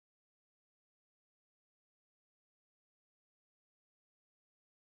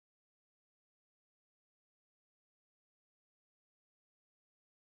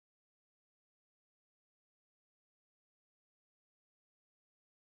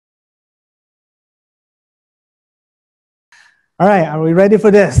All right, are we ready for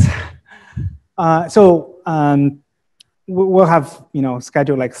this? We'll have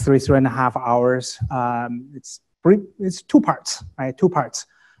scheduled like three and a half hours. It's two parts, right? Two parts.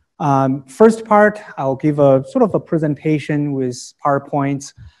 First part, I'll give a sort of a presentation with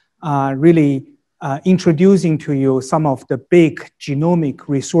PowerPoints, really introducing to you some of the big genomic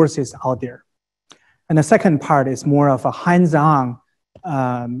resources out there. And the second part is more of a hands-on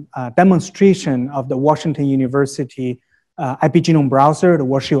demonstration of the Washington University epigenome browser, the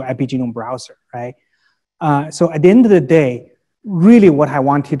WashU epigenome browser, right? So at the end of the day, really what I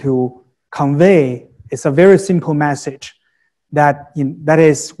wanted to convey is a very simple message that, that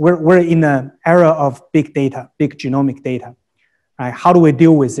is, we're in an era of big data, big genomic data, right? How do we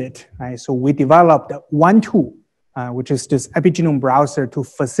deal with it, right? So we developed one tool, which is this epigenome browser to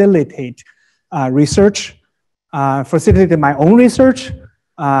facilitate research, facilitate my own research,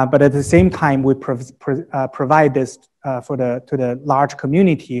 but at the same time, we provide this to the large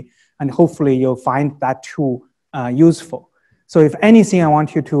community, and hopefully you'll find that tool useful. So if anything I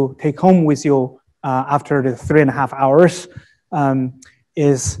want you to take home with you after the 3.5 hours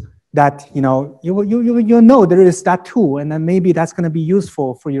is that you'll know there is that tool, and then maybe that's going to be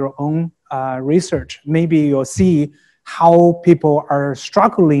useful for your own research. Maybe you'll see how people are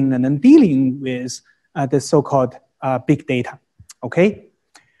struggling and then dealing with the so-called big data. Okay,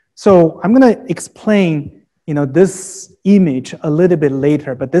 so I'm going to explain this image a little bit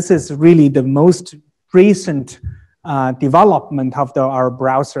later, but this is really the most recent development of our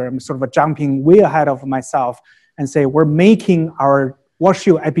browser. I'm sort of jumping way ahead of myself and say we're making our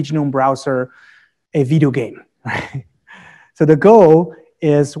WashU epigenome browser a video game. Right? So the goal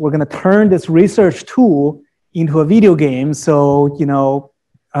is we're going to turn this research tool into a video game, so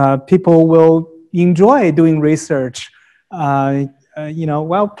people will enjoy doing research.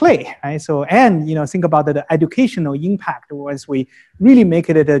 While play, right? So, and, think about the educational impact once we really make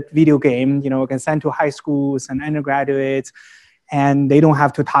it a video game, we can send to high schools and undergraduates, and they don't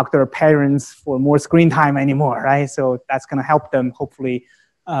have to talk to their parents for more screen time anymore, right? So that's going to help them, hopefully,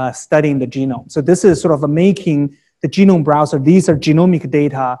 studying the genome. So this is sort of making the genome browser, these are genomic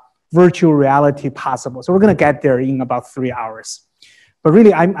data, virtual reality possible. So we're going to get there in about 3 hours. But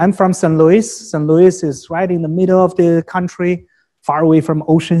really, I'm from St. Louis. St. Louis is right in the middle of the country, far away from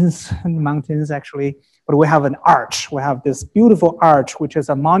oceans and mountains, actually. But we have an arch. We have this beautiful arch, which is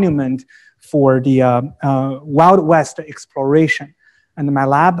a monument for the Wild West exploration. And my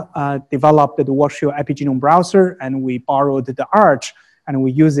lab developed the WashU epigenome browser, and we borrowed the arch, and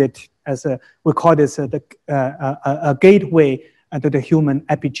we use it as we call this a gateway to the human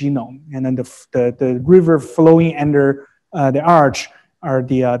epigenome. And then the river flowing under the arch are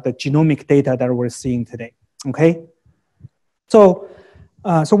the genomic data that we're seeing today, okay? So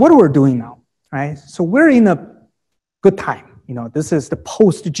what we're doing now, right? So we're in a good time. This is the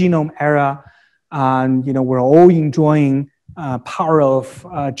post-genome era, and we're all enjoying power of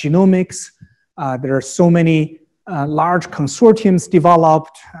genomics. There are so many large consortiums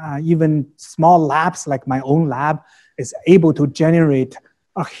developed. Even small labs like my own lab is able to generate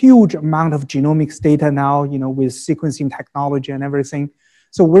a huge amount of genomics data now, with sequencing technology and everything.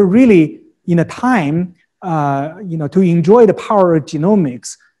 So we're really in a time to enjoy the power of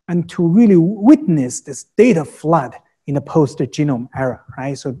genomics and to really witness this data flood in the post-genome era,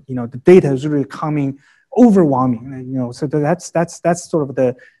 right? So, the data is really coming overwhelming, so that's sort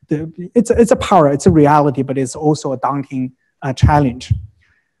of it's a power, it's a reality, but it's also a daunting challenge.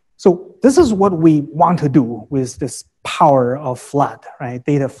 So this is what we want to do with this power of flood, right?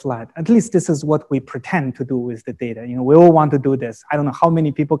 Data flood. At least this is what we pretend to do with the data. We all want to do this. I don't know how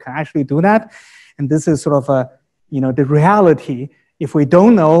many people can actually do that. And this is sort of the reality. If we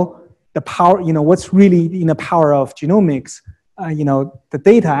don't know the power, what's really in the power of genomics, the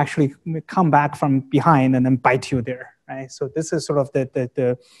data actually come back from behind and then bite you there, right? So this is sort of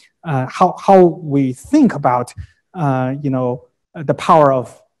how we think about, the power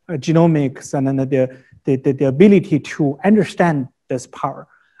of genomics and then the ability to understand this power.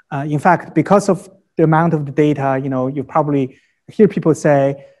 In fact, because of the amount of the data, you probably hear people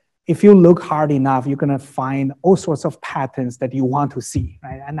say, if you look hard enough, you're going to find all sorts of patterns that you want to see,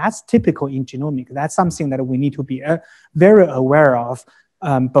 right? And that's typical in genomics. That's something that we need to be very aware of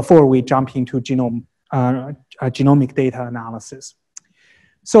before we jump into genomic data analysis.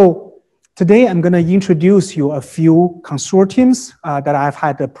 So today, I'm going to introduce you a few consortiums that I've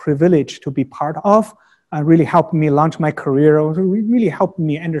had the privilege to be part of. Really helped me launch my career, really helped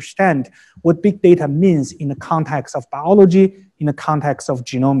me understand what big data means in the context of biology, in the context of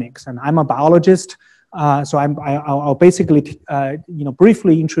genomics. And I'm a biologist, so I'll basically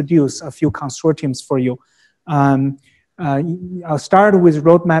briefly introduce a few consortiums for you. I'll start with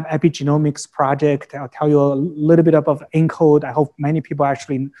roadmap epigenomics project. I'll tell you a little bit about ENCODE. I hope many people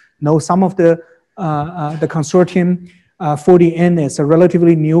actually know some of the consortium. 40N is a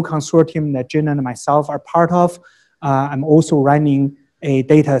relatively new consortium that Jen and myself are part of. I'm also running a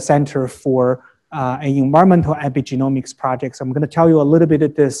data center for an environmental epigenomics project. So I'm going to tell you a little bit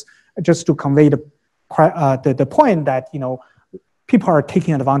of this just to convey the point that, you know, people are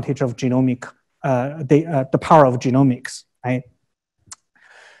taking advantage of genomic, the power of genomics, right?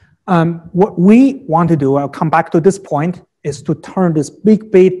 What we want to do, I'll come back to this point, is to turn this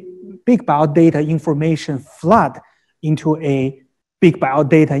big biodata information flood into a big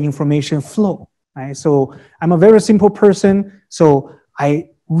biodata information flow, right? So I'm a very simple person, so I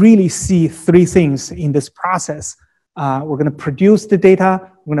really see three things in this process. We're gonna produce the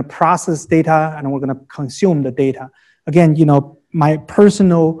data, we're gonna process data, and we're gonna consume the data. Again, you know, my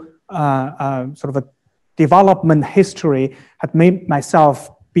personal sort of a development history had made myself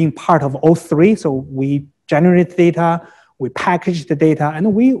being part of all three. So we generate data, we package the data,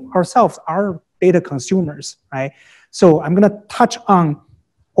 and we ourselves are data consumers, right? So I'm gonna touch on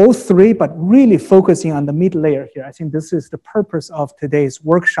all three, but really focusing on the mid layer here. I think this is the purpose of today's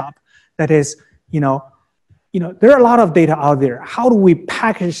workshop. That is, you know, there are a lot of data out there. How do we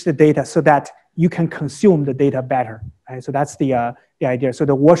package the data so that you can consume the data better, right? So that's the idea. So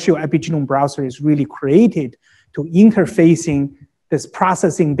the WashU epigenome browser is really created to interfacing this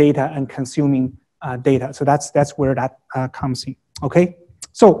processing data and consuming data. So that's where that comes in, okay?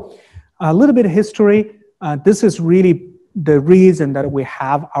 So a little bit of history. This is really the reason that we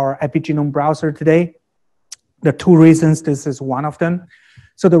have our epigenome browser today. There are two reasons. This is one of them.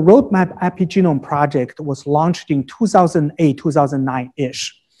 So the roadmap epigenome project was launched in 2008,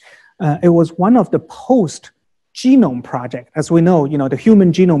 2009-ish. It was one of the post-genome project. As we know, you know, the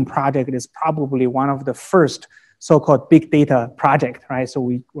human genome project is probably one of the first so-called big data project, right? So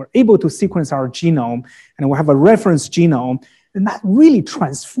we were able to sequence our genome, and we have a reference genome, and that really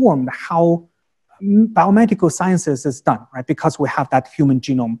transformed how biomedical sciences is done, right? Because we have that human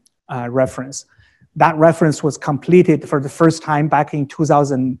genome reference. That reference was completed for the first time back in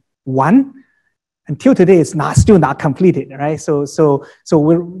 2001. Until today, it's still not completed, right? So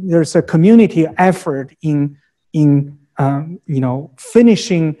there's a community effort in you know,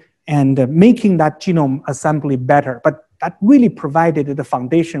 finishing and making that genome assembly better. But that really provided the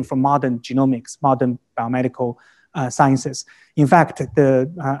foundation for modern genomics, modern biomedical sciences. In fact,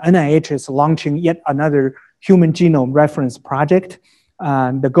 the NIH is launching yet another human genome reference project.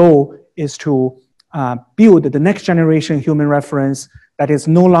 The goal is to build the next generation human reference that is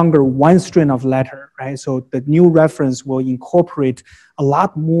no longer one strain of letter, right? So the new reference will incorporate a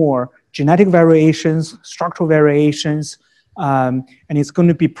lot more genetic variations, structural variations, and it's going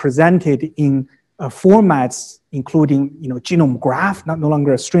to be presented in formats including, you know, genome graph, no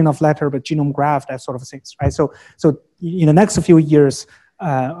longer a strain of letter, but genome graph, that sort of things, right? So in the next few years,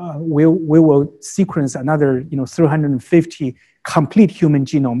 we will sequence another, you know, 350 complete human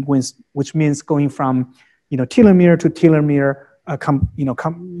genome, which means going from, you know, telomere to telomere,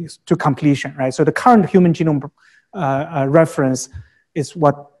 to completion, right? So the current human genome reference is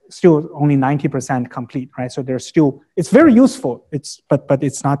what still only 90% complete, right? So there's still, it's very useful, but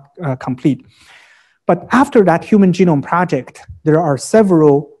it's not complete. But after that human genome project, there are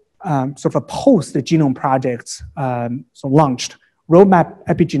several sort of post-genome projects launched. Roadmap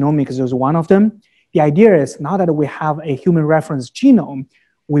epigenomics is one of them. The idea is now that we have a human reference genome,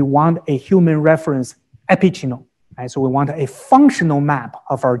 we want a human reference epigenome. Right? So we want a functional map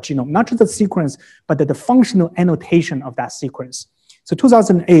of our genome, not just the sequence, but the functional annotation of that sequence. So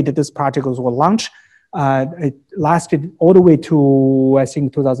 2008, this project was launched. It lasted all the way to, I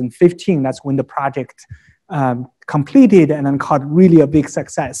think, 2015. That's when the project completed and then caught really a big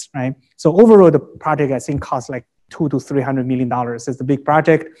success, right? So overall, the project, I think, cost like $200 to $300 million. It's a big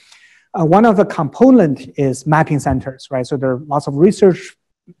project. One of the components is mapping centers, right? So there are lots of research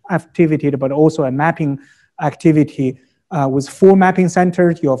activity, but also a mapping activity with 4 mapping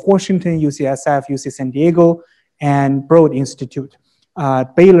centers. You have Washington, UCSF, UC San Diego, and Broad Institute.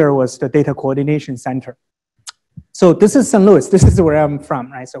 Baylor was the data coordination center. So this is St. Louis. This is where I'm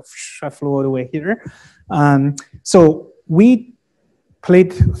from, right? So I flew all the way here. So we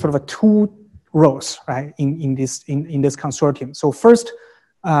played sort of 2 roles, right, in this consortium. So first,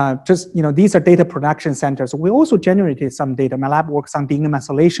 just, you know, these are data production centers. We also generated some data. My lab works on DNA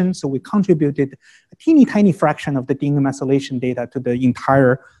methylation, so we contributed a teeny tiny fraction of the DNA methylation data to the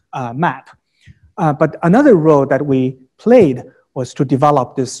entire map. But another role that we played was to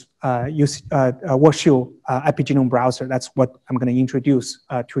develop this WashU epigenome browser. That's what I'm going to introduce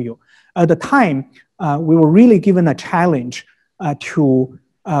to you. At the time, we were really given a challenge to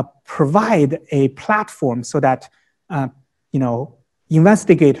provide a platform so that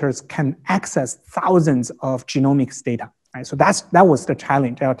investigators can access thousands of genomics data. Right? So that was the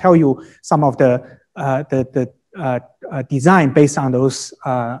challenge. I'll tell you some of the design based on those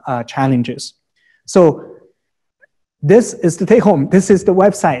challenges. So this is the take home. This is the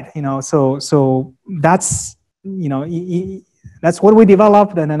website. So that's that's what we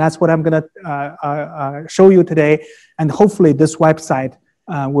developed, and that's what I'm going to show you today. And hopefully, this website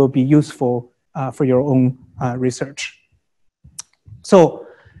will be useful for your own research. So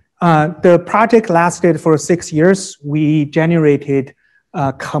the project lasted for 6 years. We generated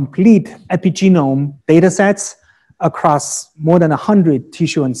complete epigenome data sets across more than 100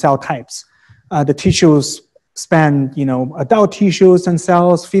 tissue and cell types. The tissues span, adult tissues and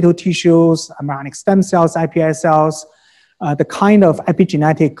cells, fetal tissues, embryonic stem cells, iPS cells. The kind of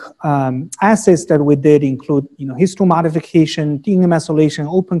epigenetic assays that we did include, histone modification, DNA methylation,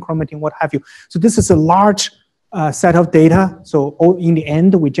 open chromatin, what have you. So this is a large set of data. So in the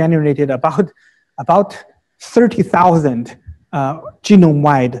end, we generated about 30,000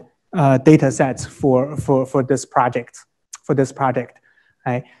 genome-wide data sets for this project.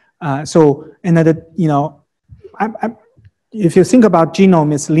 Right? If you think about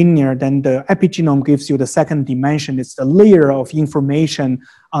genome is linear, then the epigenome gives you the second dimension. It's the layer of information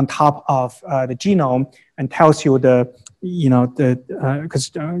on top of the genome and tells you because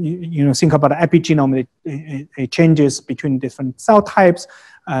think about the epigenome, it changes between different cell types,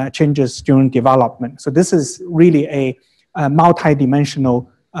 changes during development. So this is really a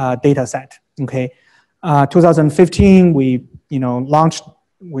multi-dimensional data set. Okay, 2015 we launched.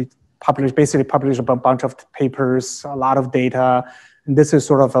 We basically published a bunch of papers, a lot of data, and this is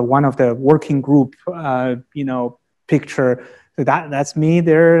sort of one of the working group, picture. So that's me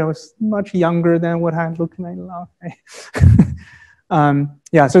there. I was much younger than what I'm looking at now.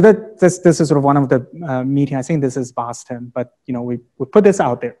 Yeah, so this is sort of one of the meeting. I think this is Boston, but we put this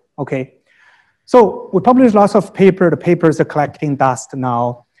out there. Okay, so we published lots of paper. The papers are collecting dust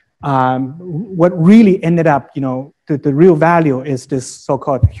now. What really ended up, the real value is this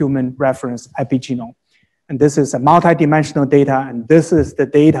so-called human reference epigenome. And this is a multi-dimensional data, and this is the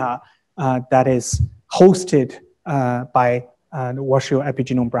data that is hosted by the WashU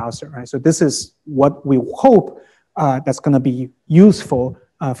epigenome browser. Right? So this is what we hope that's going to be useful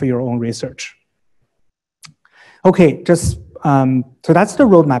for your own research. Okay, so that's the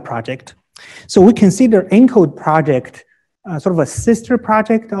roadmap project. So we consider ENCODE project sort of a sister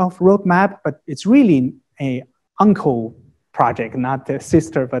project of roadmap, but it's really a uncle project, not a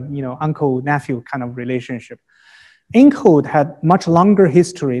sister, but uncle-nephew kind of relationship. ENCODE had much longer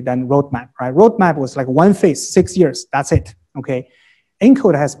history than roadmap, right? Roadmap was like one phase, 6 years, that's it, okay?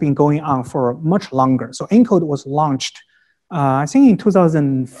 ENCODE has been going on for much longer. So ENCODE was launched, I think in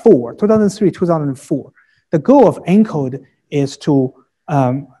 2003, 2004. The goal of ENCODE is to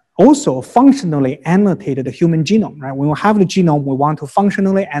also functionally annotate the human genome, right? When we have the genome, we want to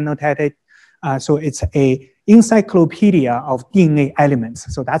functionally annotate it. So it's a encyclopedia of DNA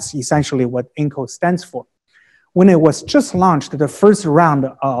elements. So that's essentially what ENCODE stands for. When it was just launched, the first round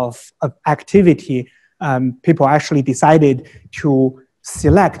of activity, people actually decided to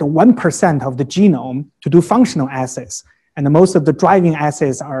select 1% of the genome to do functional assays. And most of the driving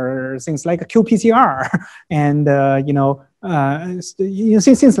assays are things like a qPCR and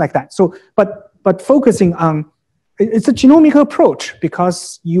things like that. So, but focusing on, it's a genomic approach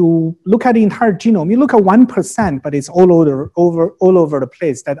because you look at the entire genome. You look at 1%, but it's all over the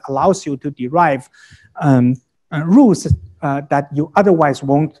place. That allows you to derive rules that you otherwise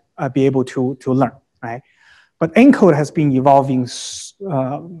won't be able to learn, right? But ENCODE has been evolving,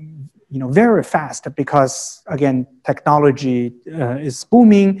 very fast because again, technology is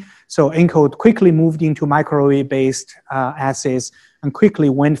booming. So ENCODE quickly moved into microarray-based assays and quickly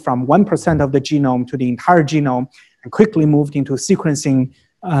went from 1% of the genome to the entire genome and quickly moved into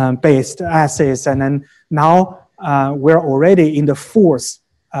sequencing-based assays. And then now we're already in the fourth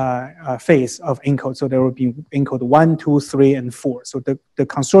phase of ENCODE. So there will be ENCODE 1, 2, 3, and 4. So the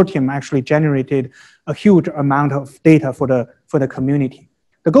consortium actually generated a huge amount of data for the community.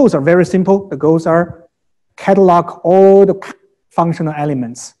 The goals are very simple. The goals are catalog all the functional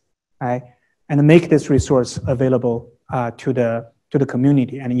elements, right, and make this resource available to the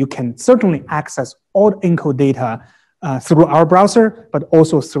community. And you can certainly access all ENCODE data through our browser, but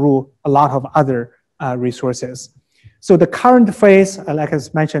also through a lot of other resources. So the current phase, like I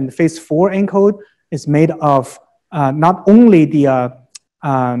mentioned, phase 4 ENCODE is made of not only the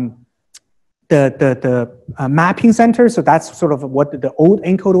the mapping center. So that's sort of what the old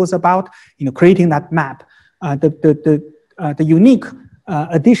ENCODE was about, creating that map. The unique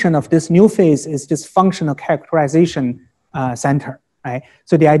addition of this new phase is this functional characterization center, right?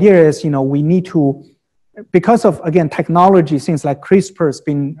 So the idea is, we need to, because of, again, technology, things like CRISPR has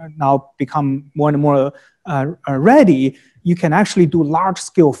now become more and more ready, you can actually do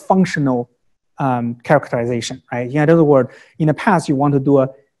large-scale functional characterization, right? In other words, in the past, you want to do a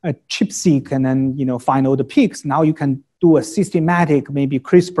chip-seq and then, find all the peaks. Now you can do a systematic, maybe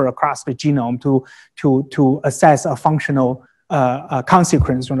CRISPR across the genome to assess a functional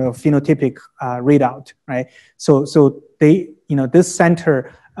consequence or a phenotypic readout, right? So they, this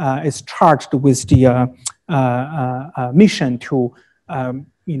center is charged with the mission to,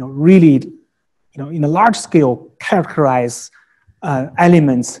 really, in a large scale, characterize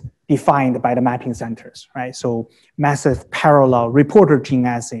elements defined by the mapping centers, right? So massive parallel reporter gene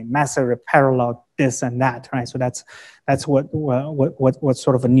assay, massive parallel this and that, right? So that's what's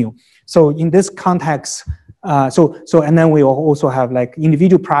sort of new. So in this context, and then we also have like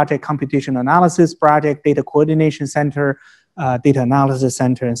individual project, computation analysis project, data coordination center, data analysis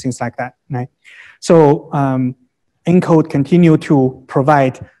center, and things like that, right? So ENCODE continue to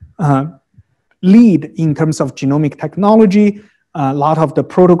provide lead in terms of genomic technology. A lot of the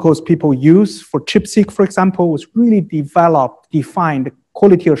protocols people use for ChIP-seq, for example, was really developed, defined,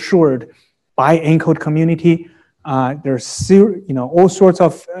 quality assured by ENCODE community. There's all sorts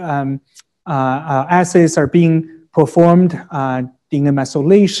of assays are being performed, DNA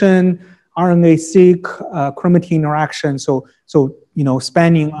methylation, RNA-seq, chromatin interaction. So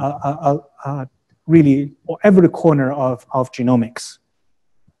spanning really every corner of genomics.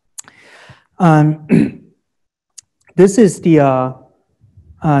 This is the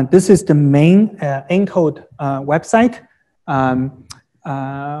main ENCODE website.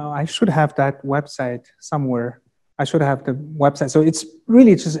 I should have that website somewhere. I should have the website. So it's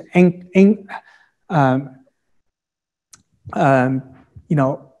really just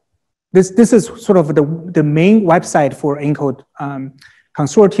this is sort of the main website for ENCODE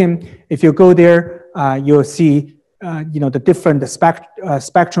consortium. If you go there, you'll see the different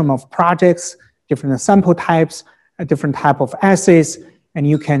spectrum of projects, different sample types, a different type of assays, and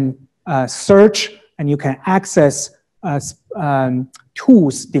you can search and you can access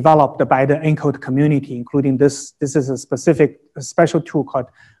tools developed by the ENCODE community, including this. This is a special tool called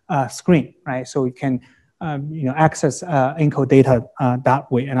Screen, right? So you can access ENCODE data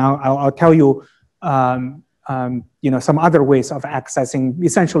that way. And I'll tell you some other ways of accessing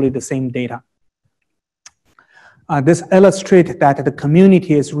essentially the same data. This illustrates that the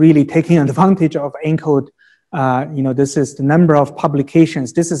community is really taking advantage of ENCODE. This is the number of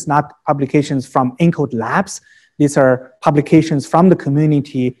publications. This is not publications from ENCODE labs. These are publications from the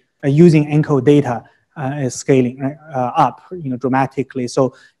community using ENCODE data is scaling up, dramatically.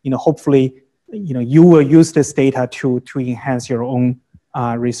 So, hopefully, you will use this data to enhance your own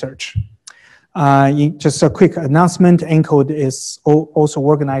research. Just a quick announcement, ENCODE is also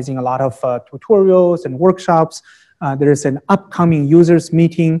organizing a lot of tutorials and workshops. There is an upcoming users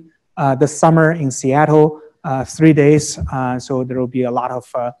meeting this summer in Seattle, 3 days. So there will be a lot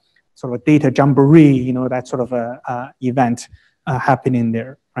of sort of data jamboree, that sort of event happening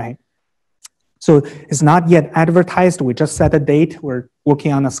there, right? So it's not yet advertised. We just set a date. We're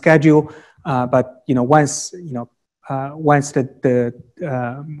working on a schedule, but once we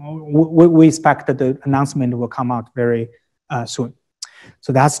expect that the announcement will come out very soon.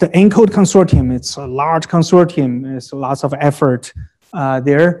 So that's the ENCODE consortium. It's a large consortium. There's lots of effort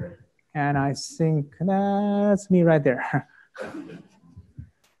there, and I think that's me right there.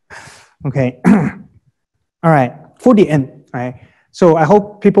 Okay. All right. 40N, right? So I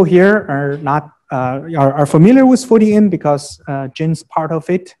hope people here are not are familiar with 40N because Jin's part of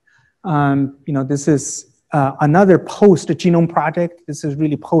it. This is another post-genome project. This is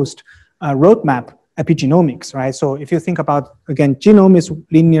really post-roadmap epigenomics, right? So if you think about, again, genome is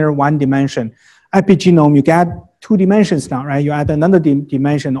linear, one dimension. Epigenome, you get 2 dimensions now, right? You add another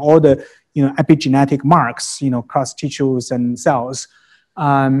dimension, all the epigenetic marks, across tissues and cells.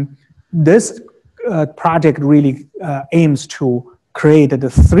 This project really aims to create the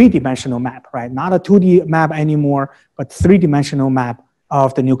 3-dimensional map, right? Not a 2D map anymore, but 3-dimensional map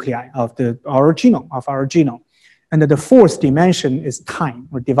of the nuclei of our genome. And the 4th dimension is time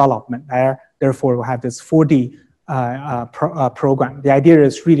or development. Therefore, we have this 4D program. The idea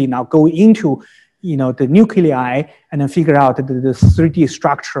is really now go into the nuclei and then figure out the 3D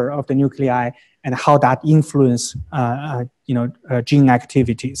structure of the nuclei and how that influence gene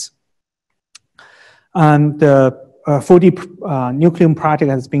activities. The 4D Nucleome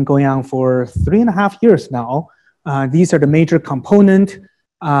project has been going on for 3.5 years now. These are the major component.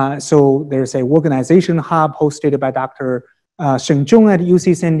 So there's a organization hub hosted by Dr. Sheng Zhong at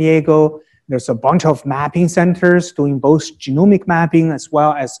UC San Diego. There's a bunch of mapping centers doing both genomic mapping as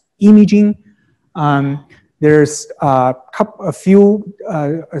well as imaging. There's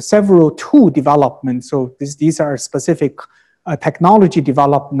several tool development. So these are specific technology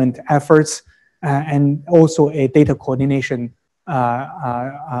development efforts and also a data coordination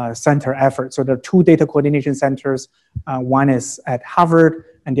center effort. So there are 2 data coordination centers. One is at Harvard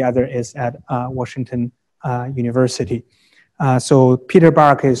and the other is at Washington University. So Peter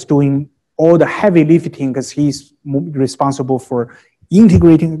Bark is doing all the heavy lifting because he's responsible for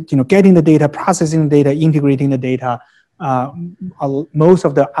integrating, getting the data, processing the data, integrating the data, most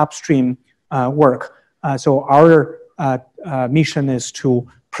of the upstream work. So our mission is to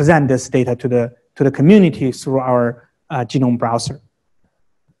present this data to the community through our genome browser.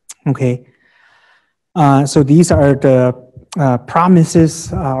 Okay. So these are the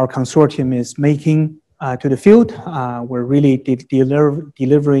promises our consortium is making to the field. We're really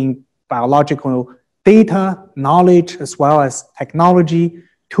delivering biological data, knowledge, as well as technology,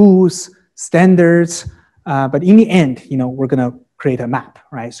 tools, standards. But in the end, we're going to create a map,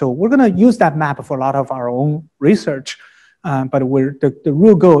 right? So we're going to use that map for a lot of our own research. But the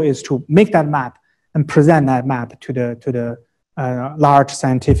real goal is to make that map and present that map to the large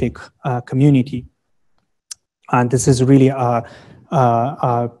scientific community. And this is really a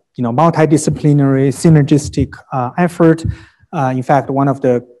multidisciplinary, synergistic effort. In fact, one of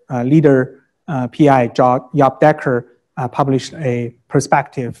the leader PI, Job Decker, published a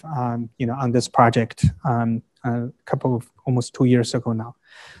perspective, on this project almost 2 years ago now.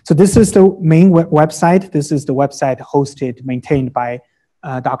 So this is the main website. This is the website hosted, maintained by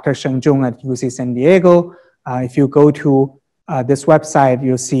Dr. Sheng Zhong at UC San Diego. If you go to this website,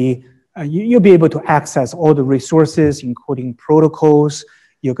 you'll see you'll be able to access all the resources, including protocols.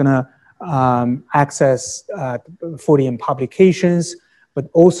 You're gonna access 40M publications, but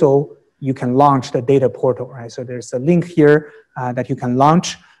also you can launch the data portal, right? So there's a link here that you can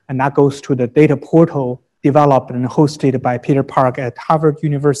launch, and that goes to the data portal developed and hosted by Peter Park at Harvard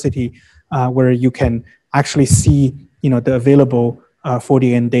University, where you can actually see, the available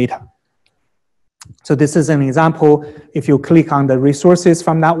 40N data. So this is an example. If you click on the resources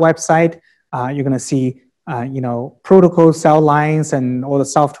from that website, you're going to see, protocol cell lines and all the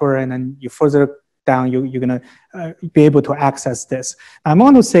software, and then you further down, you're going to be able to access this. I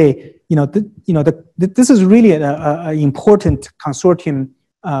want to say, this is really an important consortium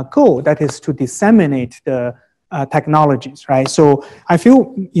goal, that is to disseminate the technologies, right? So I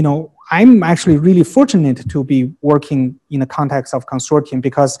feel, I'm actually really fortunate to be working in the context of consortium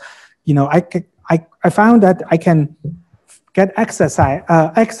because, I found that I can get access,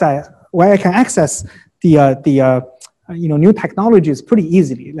 where I can access the new technologies pretty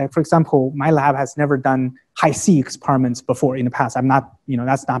easily. Like, for example, my lab has never done high-C experiments before in the past. I'm not,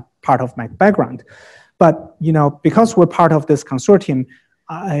 that's not part of my background. But, because we're part of this consortium,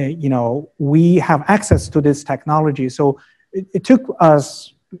 we have access to this technology. So it took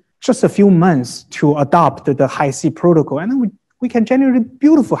us just a few months to adopt the high-C protocol, and then we can generate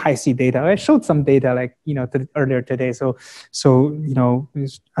beautiful high-C data. I showed some data like, earlier today. So the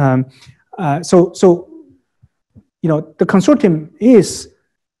consortium is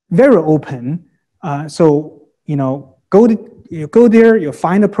very open. You go there, you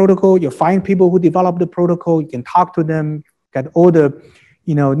find a protocol, you find people who develop the protocol, you can talk to them, get all the,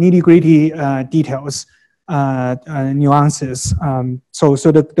 nitty-gritty details, nuances. So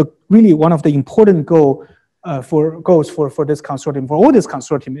really one of the important goals for this consortium, for all this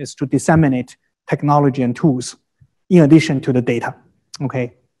consortium, is to disseminate technology and tools in addition to the data,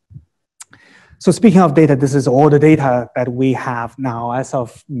 okay? So speaking of data, this is all the data that we have now as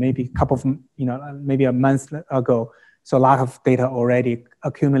of maybe maybe a month ago. So a lot of data already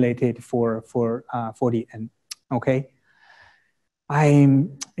accumulated for 40N, okay? I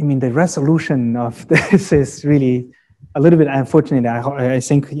mean, the resolution of this is really a little bit unfortunate. I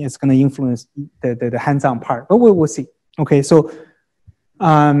think it's going to influence the hands-on part, but we'll see. Okay, so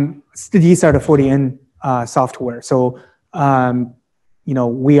these are the 40N software. So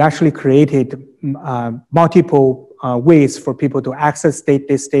we actually created multiple ways for people to access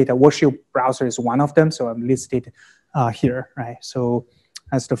this data. WashU browser is one of them, so I'm listed here, right? So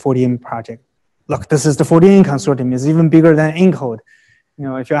that's the 40N project. Look, this is the 40N consortium. It's even bigger than ENCODE.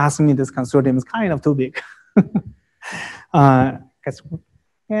 If you ask me, this consortium is kind of too big.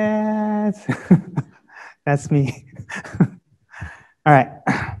 Yes, that's me. All right.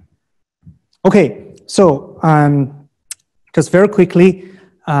 Okay, so just very quickly,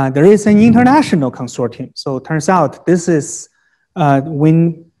 there is an international consortium. So it turns out this is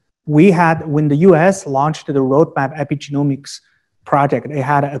when the US launched the Roadmap Epigenomics project, it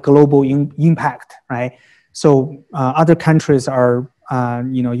had a global impact, right? So other countries are,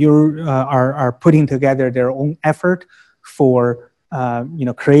 are putting together their own effort for,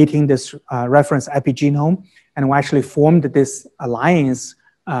 creating this reference epigenome, and we actually formed this alliance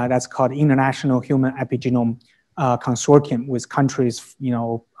that's called International Human Epigenome Consortium with countries,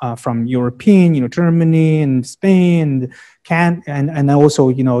 from European, Germany and Spain and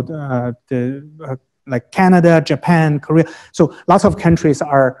also, like Canada, Japan, Korea. So lots of countries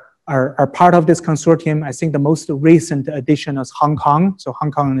are part of this consortium. I think the most recent addition is Hong Kong. So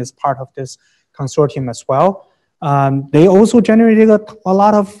Hong Kong is part of this consortium as well. They also generated a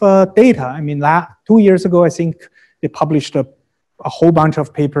lot of data. I mean, 2 years ago, I think they published a whole bunch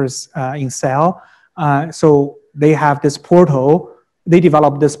of papers in Cell. So they have this portal. They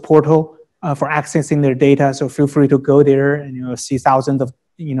developed this portal for accessing their data. So feel free to go there and see thousands of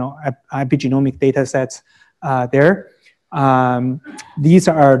epigenomic data sets there. These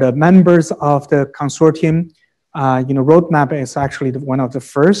are the members of the consortium. Roadmap is actually one of the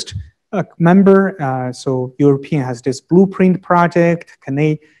first member. So European has this Blueprint project.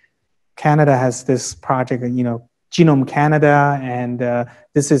 Canada has this project, Genome Canada, and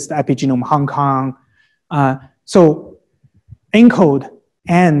this is the Epigenome Hong Kong. So ENCODE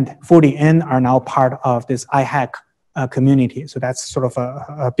and 40N are now part of this IHAC community. So that's sort of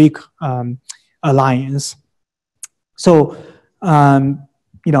a big alliance. So,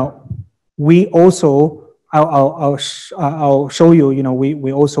 we also, I'll show you,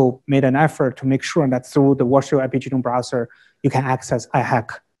 we also made an effort to make sure that through the WashU Epigenome browser, you can access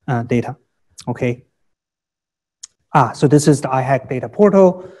IHAC data, okay? So this is the IHAC data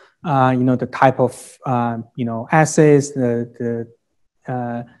portal, the type of, assays, that's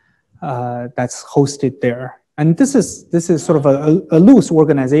hosted there. And this is sort of a loose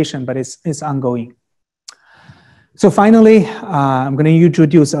organization, but it's ongoing. So finally, I'm going to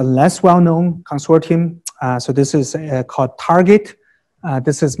introduce a less well-known consortium. So this is called Target.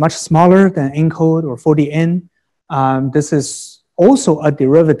 This is much smaller than ENCODE or 40N. This is also a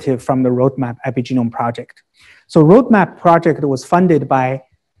derivative from the Roadmap Epigenome project. So Roadmap project was funded by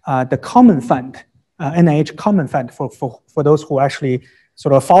the Common Fund, NIH Common Fund, for those who actually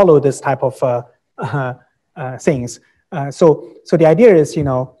sort of follow this type of things. So the idea is,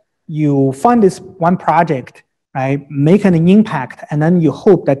 you fund this one project, right, make an impact, and then you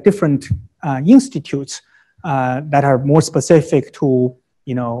hope that different institutes that are more specific to,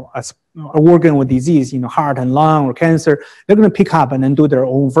 a organ or disease, heart and lung or cancer, they're going to pick up and then do their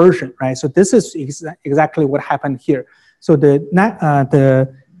own version, right? So this is exactly what happened here. So the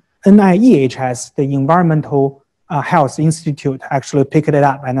NIEH has the Environmental Health Institute actually picked it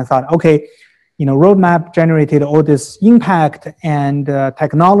up, and I thought, okay, Roadmap generated all this impact and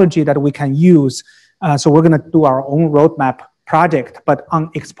technology that we can use. So we're going to do our own Roadmap project, but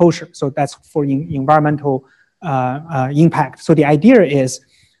on exposure. So that's for environmental impact. So the idea is,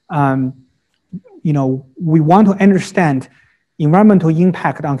 we want to understand environmental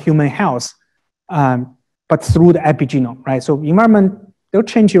impact on human health, but through the epigenome, right? So environment, they'll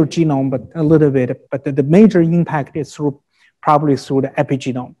change your genome, but a little bit, but the major impact is probably through the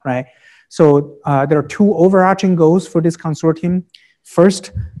epigenome, right? So there are two overarching goals for this consortium.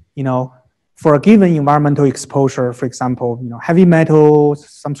 First, for a given environmental exposure, for example, heavy metals,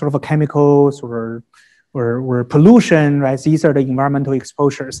 some sort of a chemicals or pollution, right? These are the environmental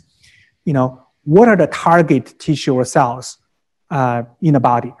exposures. What are the target tissue or cells in the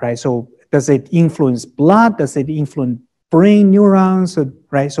body, right? So does it influence blood? Does it influence brain neurons,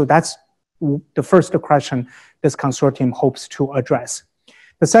 right? So that's the first question this consortium hopes to address.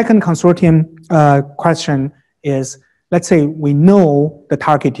 The second consortium question is, let's say we know the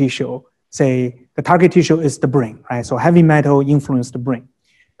target tissue. Say the target tissue is the brain, right? So heavy metal influence the brain.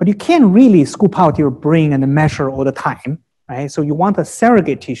 But you can't really scoop out your brain and measure all the time, right? So you want a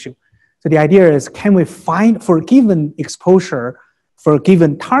surrogate tissue. So the idea is, can we find, for a given exposure, for a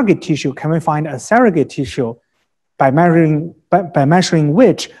given target tissue, can we find a surrogate tissue by measuring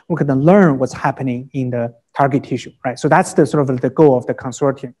which we're going to learn what's happening in the target tissue, right? So that's the sort of the goal of the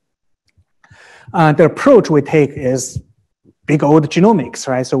consortium. The approach we take is big old genomics,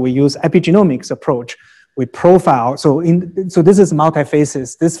 right? So we use epigenomics approach. We profile, so this is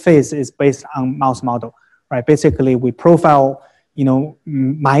multi-phases. This phase is based on mouse model, right? Basically, we profile,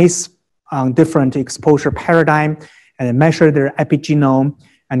 mice on different exposure paradigm and measure their epigenome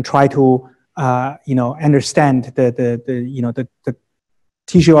and try to, understand the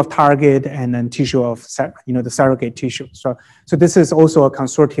tissue of target and then tissue of, the surrogate tissue. So this is also a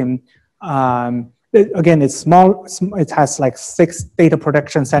consortium. Again, it's small. It has like 6 data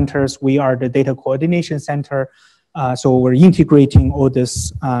production centers. We are the data coordination center. So we're integrating all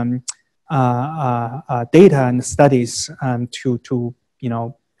this data and studies to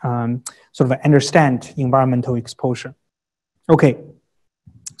sort of understand environmental exposure. Okay,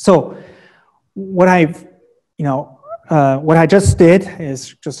 so what I just did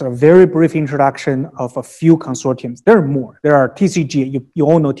is just a very brief introduction of a few consortiums. There are more. There are TCGA. You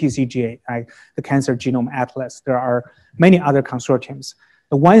all know TCGA, right? The Cancer Genome Atlas. There are many other consortiums.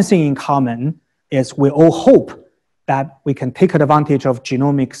 The one thing in common is we all hope that we can take advantage of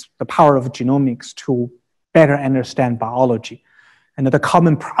genomics, the power of genomics, to better understand biology. And the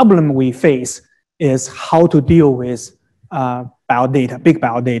common problem we face is how to deal with biodata, big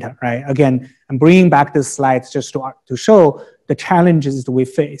biodata, right? Again, I'm bringing back this slides just to show the challenges that we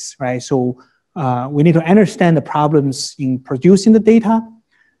face, right? So we need to understand the problems in producing the data,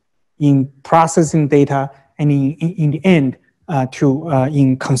 in processing data, and in the end,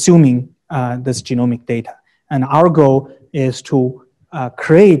 in consuming this genomic data. And our goal is to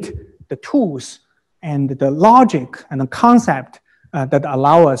create the tools and the logic and the concept that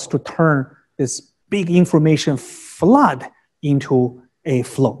allow us to turn this big information flood into a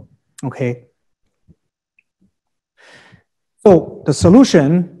flow, okay? So the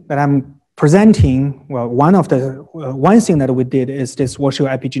solution that I'm presenting, well, one thing that we did is this WashU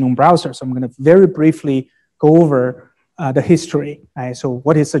Epigenome browser. So I'm gonna very briefly go over the history, right? So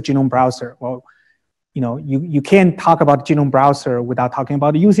what is a genome browser? Well, you can't talk about genome browser without talking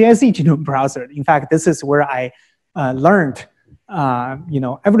about the UCSC genome browser. In fact, this is where I learned,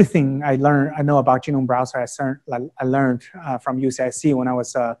 everything I know about genome browser, I learned from UCSC when I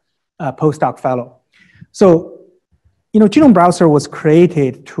was a postdoc fellow. So, genome browser was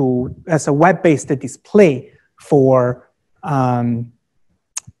created as a web-based display for the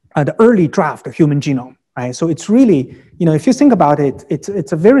early draft of human genome, right? So it's really, if you think about it,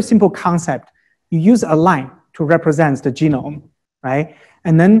 it's a very simple concept. You use a line to represent the genome, right?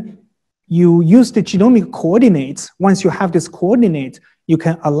 And then you use the genomic coordinates. Once you have this coordinate, you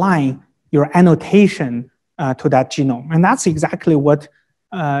can align your annotation to that genome. And that's exactly what,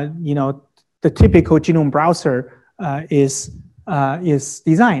 the typical genome browser is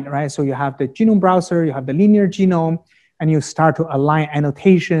designed, right? So you have the genome browser, you have the linear genome, and you start to align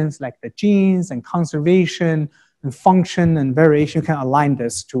annotations like the genes and conservation and function and variation. You can align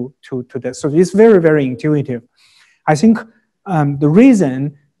this to this. So it's very, very intuitive. I think the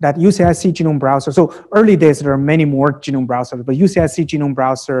reason that UCSC genome browser, so early days, there are many more genome browsers, but UCSC genome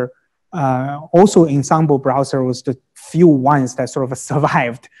browser, also Ensemble browser was the few ones that sort of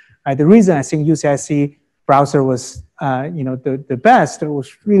survived. The reason I think UCSC browser was, the best was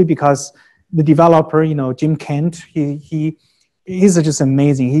really because the developer, Jim Kent, he's just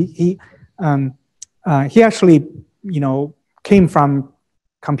amazing. He actually, came from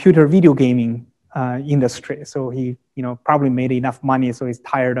computer video gaming industry. So he, probably made enough money, so he's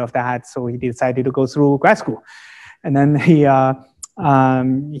tired of that. So he decided to go through grad school. And then he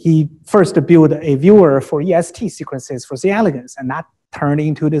first built a viewer for EST sequences for C. elegans, and that turned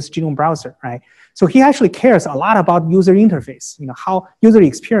into this genome browser, right? So he actually cares a lot about user interface, how user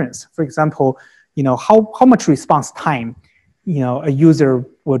experience. For example, how much response time, a user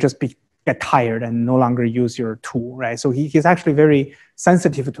will just get tired and no longer use your tool, right? So he's actually very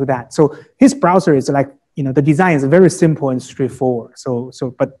sensitive to that. So his browser is like, the design is very simple and straightforward.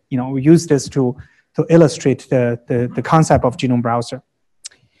 But we use this to illustrate the concept of genome browser.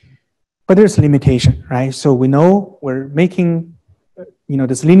 But there's limitation, right? So we know we're making,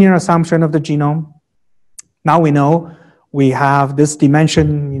 this linear assumption of the genome. Now we know we have this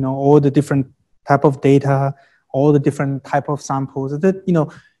dimension, all the different type of data, all the different type of samples.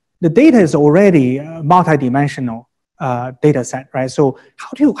 The data is already a multidimensional data set, right? So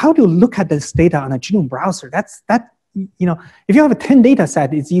how do you look at this data on a genome browser? If you have a 10 data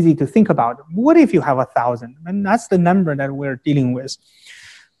set, it's easy to think about. What if you have 1,000? And that's the number that we're dealing with.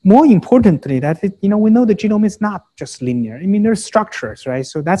 More importantly, we know the genome is not just linear. I mean, there's structures, right?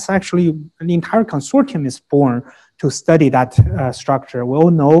 So that's actually, the entire consortium is born to study that structure. We all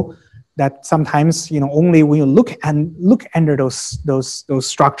know that sometimes, only when you look under those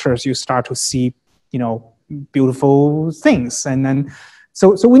structures, you start to see, beautiful things. And then,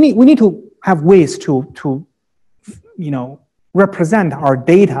 so we need to have ways to represent our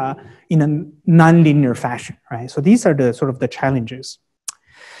data in a nonlinear fashion, right? So these are the sort of the challenges.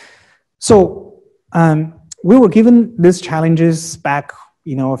 So we were given these challenges back,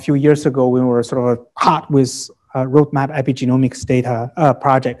 a few years ago when we were sort of hot with roadmap epigenomics data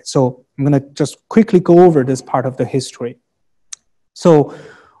project. So I'm going to just quickly go over this part of the history. So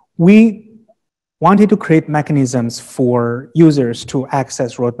we wanted to create mechanisms for users to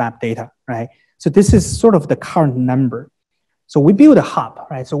access roadmap data, right? So this is sort of the current number. So we built a hub,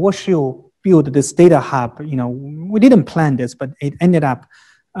 right? So WashU built this data hub. We didn't plan this, but it ended up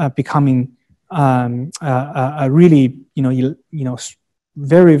becoming a really,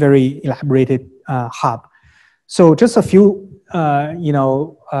 very, very elaborated hub. So just a few,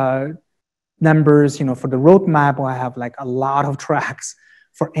 numbers. For the roadmap, we have like a lot of tracks.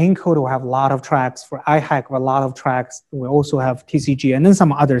 For ENCODE, we have a lot of tracks. For iHack, we have a lot of tracks. We also have TCG and then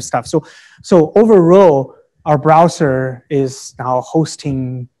some other stuff. So overall, our browser is now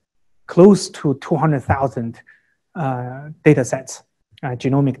hosting close to 200,000 data sets,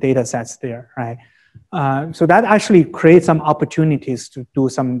 genomic data sets there, right? So that actually creates some opportunities to do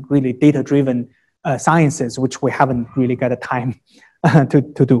some really data-driven sciences, which we haven't really got a time to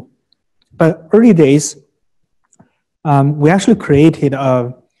do. But early days, we actually created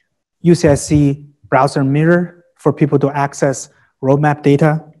a UCSC browser mirror for people to access roadmap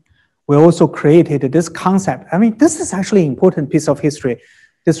data. We also created this concept. I mean, this is actually an important piece of history,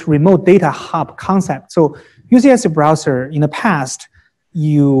 this remote data hub concept. So UCSC browser in the past, if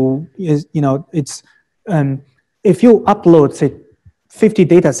you upload, say, 50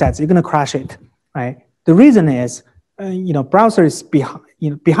 data sets, you're going to crash it, right? The reason is, browser is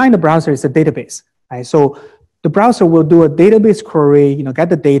behind the browser is a database, right? So the browser will do a database query, get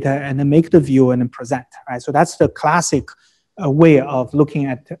the data, and then make the view and then present, right? So that's the classic way of looking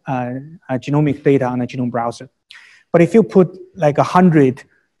at genomic data on a genome browser. But if you put like 100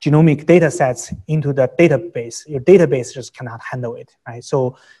 genomic data sets into the database, your database just cannot handle it, right?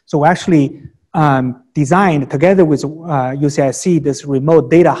 So we actually designed together with UCSC this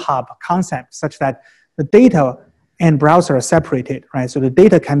remote data hub concept such that the data and browser are separated, right? So the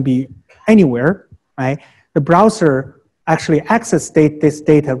data can be anywhere, right? The browser actually accesses this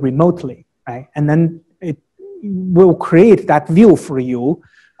data remotely, right? And then it will create that view for you.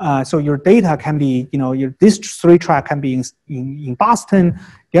 So your data can be, these 3 tracks can be in Boston,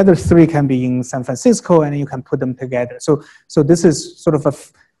 the other 3 can be in San Francisco, and you can put them together. So this is sort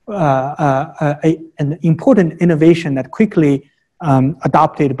of an important innovation that quickly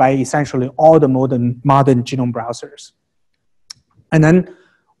adopted by essentially all the modern genome browsers. And then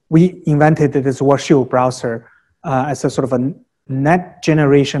we invented this WashU browser as a sort of a net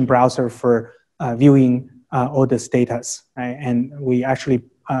generation browser for viewing all this data, right? And we actually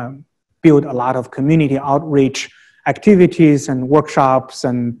build a lot of community outreach activities and workshops,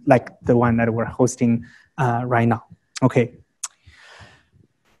 and like the one that we're hosting right now. Okay.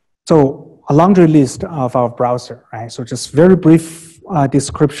 So a laundry list of our browser, right? So just very brief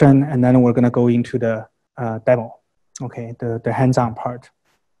description, and then we're going to go into the demo. Okay, the hands-on part.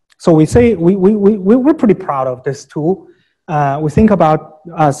 So we say we're pretty proud of this tool. We think about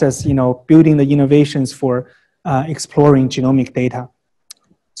us as building the innovations for exploring genomic data.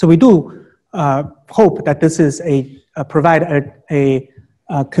 So we do hope that this is provide a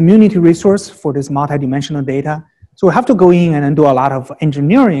community resource for this multidimensional data. So we have to go in and do a lot of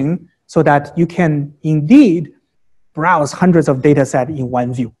engineering so that you can indeed browse hundreds of data sets in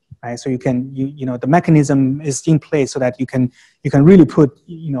one view. Right? So you can, the mechanism is in place so that you can really put,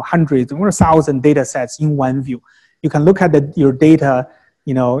 hundreds or 1,000 data sets in one view. You can look at your data,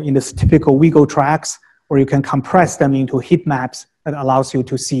 in this typical WeGo tracks, or you can compress them into heat maps that allows you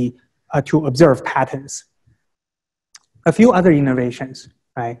to see, to observe patterns. A few other innovations,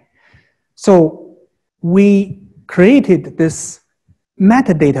 right? So we created this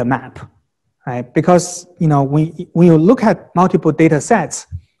metadata map, right? Because, when you look at multiple data sets,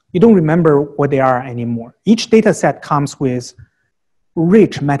 you don't remember what they are anymore. Each data set comes with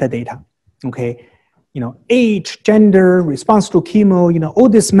rich metadata, okay? Age, gender, response to chemo, all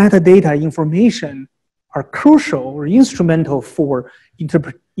this metadata information are crucial or instrumental for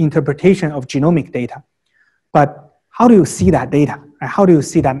interpretation of genomic data. But how do you see that data? How do you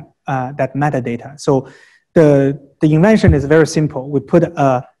see that, that metadata? So the invention is very simple. We put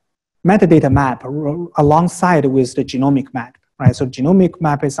a metadata map alongside with the genomic map. Right, so genomic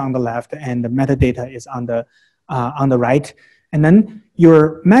map is on the left and the metadata is on the right. And then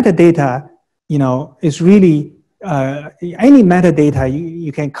your metadata, is really, any metadata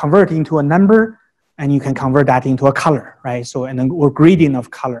you can convert into a number and you can convert that into a color, right? So, and then, or gradient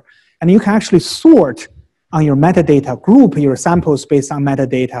of color. And you can actually sort on your metadata, group your samples based on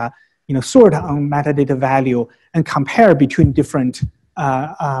metadata, sort on metadata value and compare between different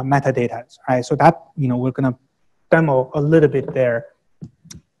metadata, right? So that, we're gonna demo a little bit there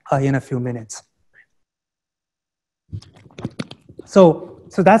in a few minutes. So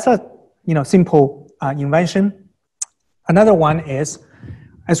that's a simple invention. Another one is,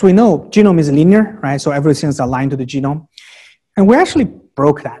 as we know, genome is linear, right? So everything is aligned to the genome. And we actually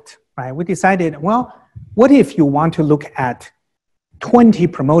broke that, right? We decided, well, what if you want to look at 20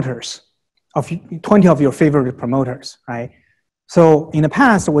 promoters, 20 of your favorite promoters, right? So in the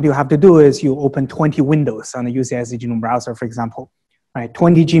past, what you have to do is you open 20 windows on the UCSC genome browser, for example, right?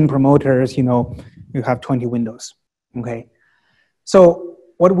 20 gene promoters, you have 20 windows, okay? So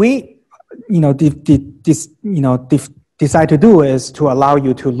what we, decide to do is to allow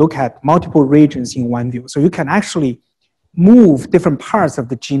you to look at multiple regions in one view. So you can actually move different parts of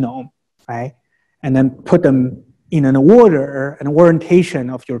the genome, right? And then put them in an order and orientation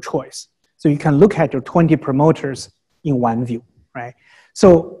of your choice. So you can look at your 20 promoters in one view, right?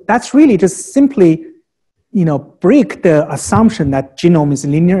 So that's really just simply, break the assumption that genome is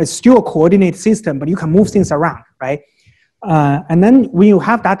linear. It's still a coordinate system, but you can move things around, right? And then when you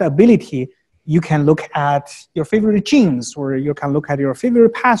have that ability, you can look at your favorite genes, or you can look at your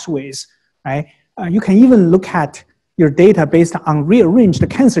favorite pathways, right? You can even look at your data based on rearranged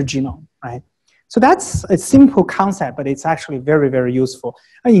cancer genome, right? So that's a simple concept, but it's actually very, very useful.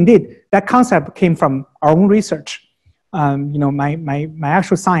 And indeed, that concept came from our own research. My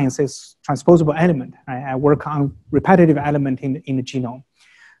actual science is transposable element. Right? I work on repetitive element in the genome.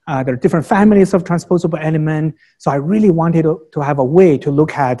 There are different families of transposable element. So I really wanted to have a way to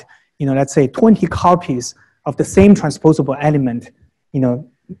look at, let's say 20 copies of the same transposable element,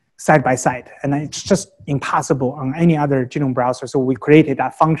 side by side. And it's just impossible on any other genome browser. So we created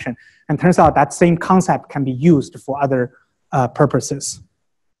that function. And turns out that same concept can be used for other purposes.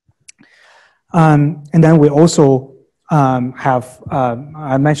 And then we also have,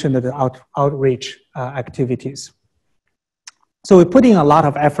 I mentioned the outreach activities. So we're putting a lot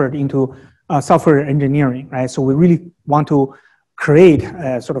of effort into software engineering, right? So we really want to create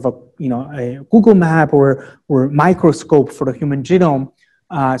sort of a Google map or microscope for the human genome.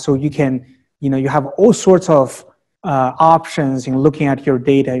 So you can, you have all sorts of options in looking at your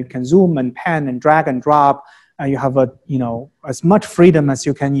data. You can zoom and pan and drag and drop. You have as much freedom as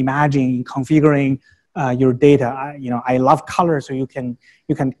you can imagine in configuring your data. I love color, so you can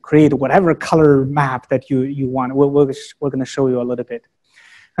create whatever color map that you want. We're going to show you a little bit.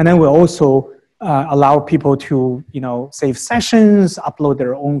 And then we also allow people to, save sessions, upload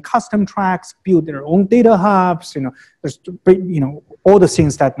their own custom tracks, build their own data hubs, there's, all the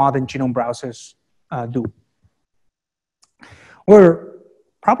things that modern genome browsers do. We're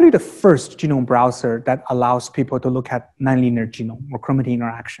probably the first genome browser that allows people to look at nonlinear genome or chromatin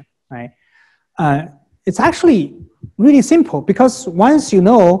interaction, right? It's actually really simple because once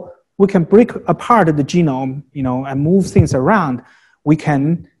we can break apart the genome, and move things around, we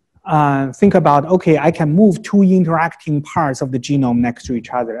can think about, okay, I can move two interacting parts of the genome next to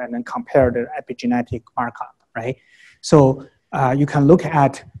each other and then compare their epigenetic markup, right? So you can look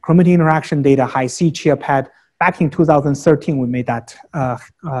at chromatin interaction data, Hi-C, ChIA-PET. Back in 2013, we made that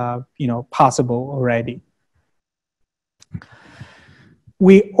possible already.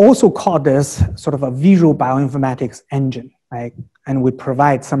 We also call this sort of a visual bioinformatics engine, right? And we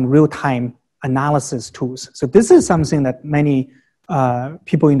provide some real-time analysis tools. So this is something that many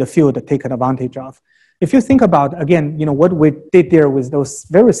people in the field take advantage of. If you think about, again, what we did there with those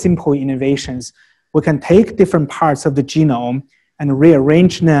very simple innovations, we can take different parts of the genome and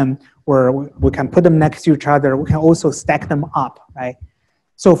rearrange them, or we can put them next to each other. We can also stack them up, right?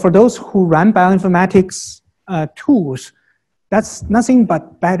 So for those who run bioinformatics tools, that's nothing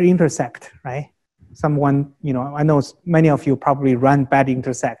but bad intersect, right? Someone, I know many of you probably run bad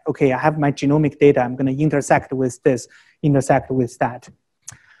intersect. Okay, I have my genomic data. I'm going to intersect with this, intersect with that.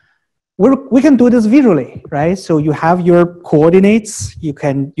 We can do this visually, right? So you have your coordinates. You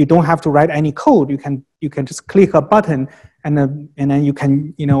don't have to write any code. You can just click a button, and then you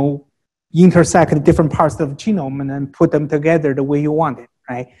can, intersect the different parts of the genome and then put them together the way you want it,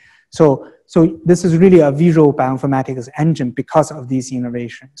 right? So this is really a visual bioinformatics engine because of these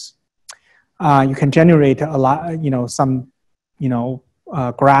innovations. You can generate a lot, some,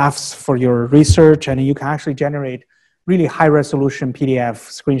 graphs for your research, and you can actually generate really high resolution PDF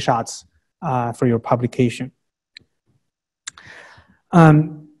screenshots for your publication.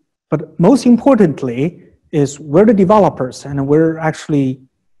 But most importantly is we're the developers, and we're actually,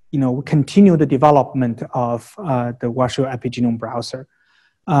 continue the development of the WashU Epigenome browser.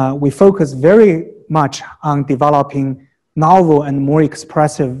 We focus very much on developing novel and more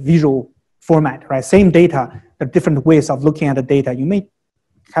expressive visual format, right? Same data, the different ways of looking at the data. You may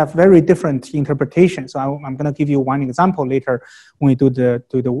have very different interpretations. So I'm going to give you one example later when we do the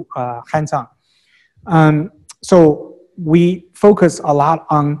hands-on. So we focus a lot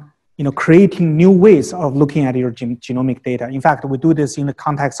on creating new ways of looking at your genomic data. In fact, we do this in the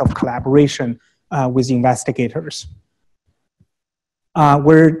context of collaboration with investigators.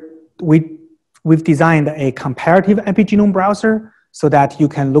 We've designed a comparative epigenome browser so that you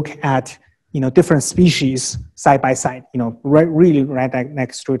can look at different species side by side, really right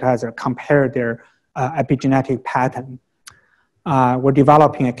next to each other, compare their epigenetic pattern. We're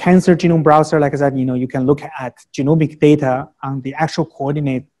developing a cancer genome browser. Like I said, you can look at genomic data on the actual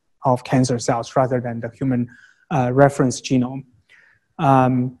coordinate of cancer cells rather than the human reference genome.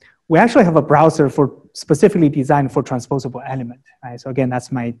 We actually have a browser specifically designed for transposable element. Right? So again,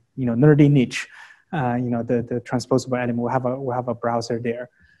 that's my nerdy niche. The transposable element. We have a browser there.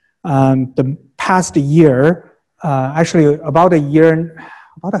 The past year, actually about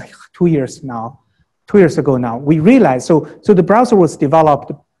 2 years now. 2 years ago now, we realized, so the browser was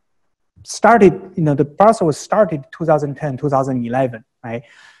developed, the browser was started 2010, 2011, right?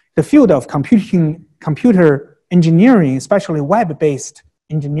 The field of computer engineering, especially web-based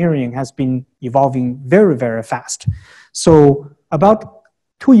engineering, has been evolving very, very fast. So about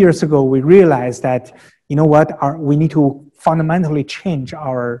 2 years ago, we realized that, we need to fundamentally change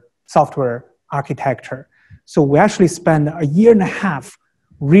our software architecture. So we actually spent 1.5 years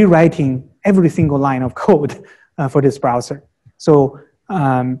rewriting every single line of code for this browser. So,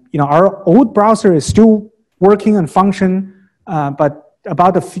 our old browser is still working and function, but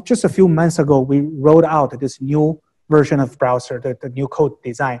about just a few months ago, we rolled out this new version of browser, the new code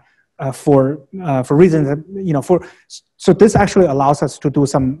design for reasons that, so this actually allows us to do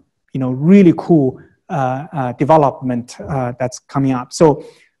some, really cool development that's coming up. So,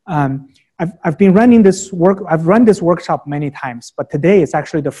 I've been running this I've run this workshop many times, but today is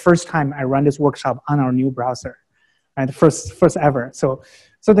actually the first time I run this workshop on our new browser, right? The first ever. So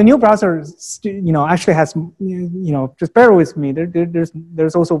the new browser, actually has, just bear with me.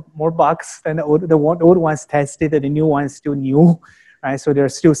 There's also more bugs than the old ones tested, and the new ones still new, right? So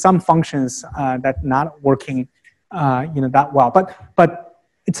there's still some functions that not working, that well. But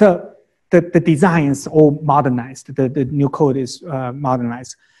it's the design is all modernized. The new code is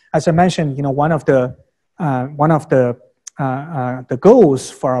modernized. As I mentioned, one of the goals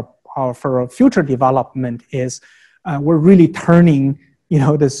for our future development is we're really turning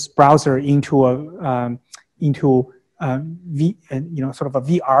this browser into a sort of a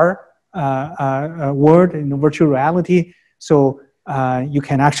VR world in virtual reality. So you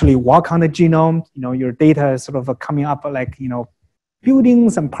can actually walk on the genome. Your data is sort of coming up like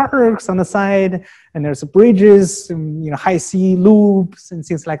buildings and parks on the side, and there's bridges, and, high sea loops and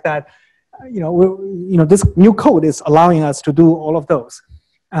things like that. This new code is allowing us to do all of those,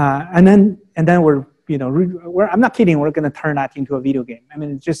 and then we're, I'm not kidding. We're going to turn that into a video game. I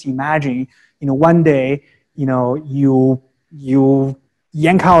mean, just imagine, one day, you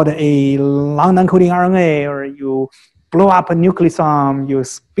yank out a long non-coding RNA, or you blow up a nucleosome, you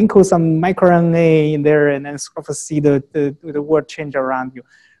sprinkle some microRNA in there, and then sort of see the world change around you,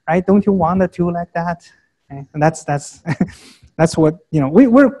 right? Don't you want to do like that? Okay? And that's that's what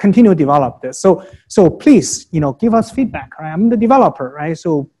we're continue to develop this. So please give us feedback. Right? I'm the developer, right?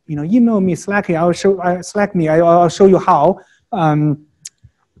 So email me, Slack me. I'll show you how.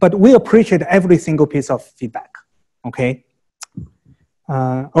 But we appreciate every single piece of feedback. Okay.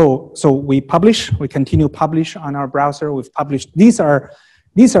 So we continue to publish on our browser. We've published, these are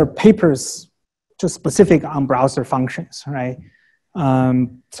papers just specific on browser functions, right?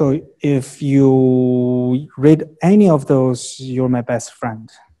 So if you read any of those, you're my best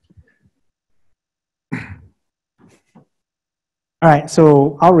friend. All right,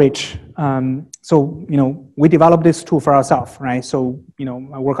 so outreach. So, we developed this tool for ourselves, right? So,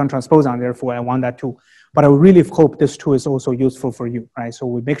 I work on transposon, therefore I want that tool. But I really hope this tool is also useful for you, right? So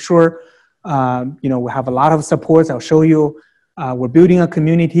we make sure, we have a lot of supports. I'll show you. We're building a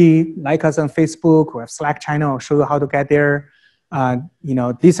community, like us on Facebook. We have Slack channel. I'll show you how to get there.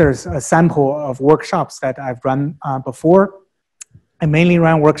 These are a sample of workshops that I've run before. I mainly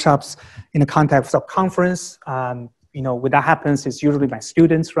run workshops in the context of conference. When that happens, it's usually my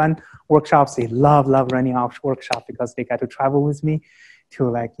students run workshops. They love running our workshop because they get to travel with me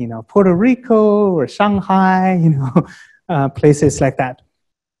to Puerto Rico or Shanghai, places like that.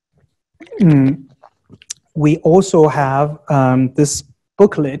 We also have this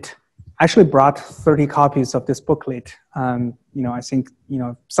booklet. I actually brought 30 copies of this booklet. I think,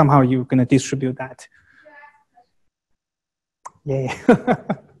 somehow you're going to distribute that. Yeah.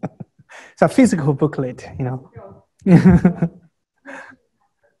 It's a physical booklet,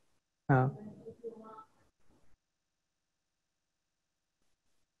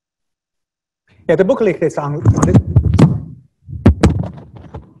 Yeah, the booklet is on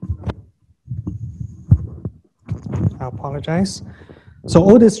apologize. So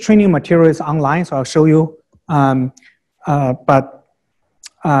all this training material is online, so I'll show you. But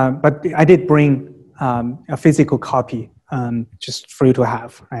I did bring a physical copy just for you to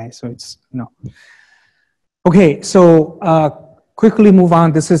have, right? So it's, Okay, so quickly move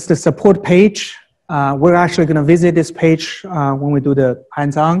on. This is the support page. We're actually going to visit this page when we do the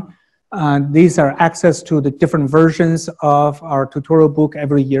hands-on. These are access to the different versions of our tutorial book.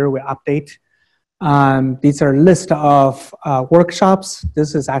 Every year we update. These are a list of workshops.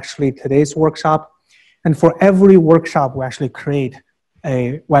 This is actually today's workshop. And for every workshop, we actually create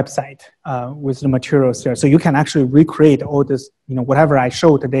a website with the materials there. So you can actually recreate all this, whatever I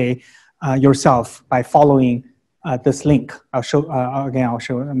show today yourself by following this link. I'll show, I'll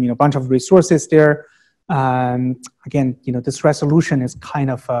show a bunch of resources there. Again, this resolution is kind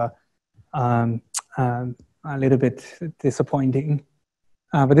of a little bit disappointing.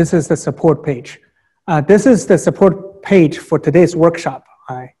 But this is the support page. This is the support page for today's workshop.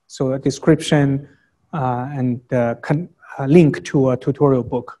 So a description and a link to a tutorial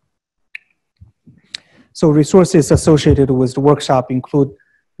book. So resources associated with the workshop include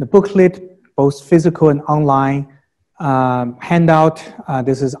the booklet, both physical and online, handout.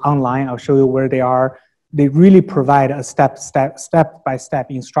 This is online. I'll show you where they are. They really provide a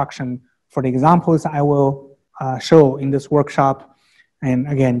step-by-step instruction for the examples I will show in this workshop. And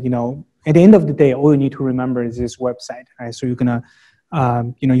again, at the end of the day, all you need to remember is this website, right? So you're gonna,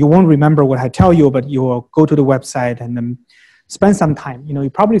 you won't remember what I tell you, but you will go to the website and then spend some time. You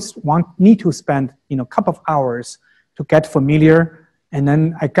probably need to spend, a couple of hours to get familiar. And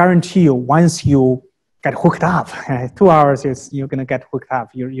then I guarantee you, once you get hooked up, 2 hours, you're gonna get hooked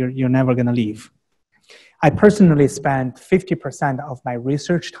up. You're never gonna leave. I personally spend 50% of my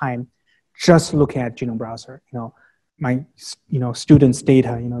research time just looking at Genome Browser. My students'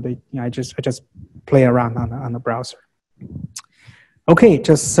 data. I just play around on the browser. Okay,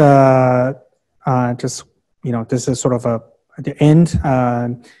 just this is sort of at the end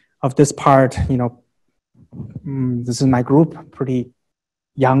of this part. This is my group, pretty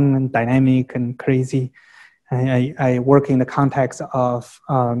young and dynamic and crazy. I work in the context of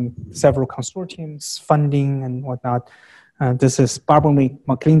several consortiums, funding and whatnot. This is Barbara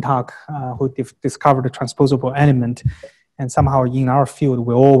McClintock, who discovered the transposable element. And somehow in our field,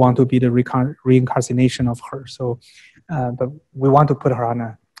 we all want to be the reincarnation of her. So, but we want to put her on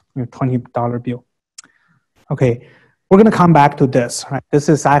a $20 bill. Okay, we're gonna come back to this, right? This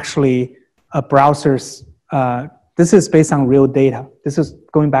is actually a browser's, this is based on real data. This is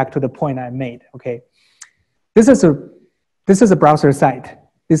going back to the point I made, okay? This is a browser site.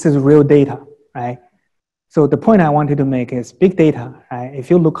 This is real data, right? So the point I wanted to make is big data, right? If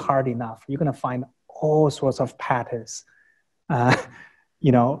you look hard enough, you're gonna find all sorts of patterns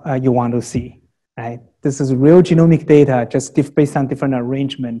you want to see, right? This is real genomic data, just based on different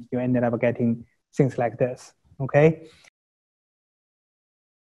arrangement, you ended up getting things like this, okay?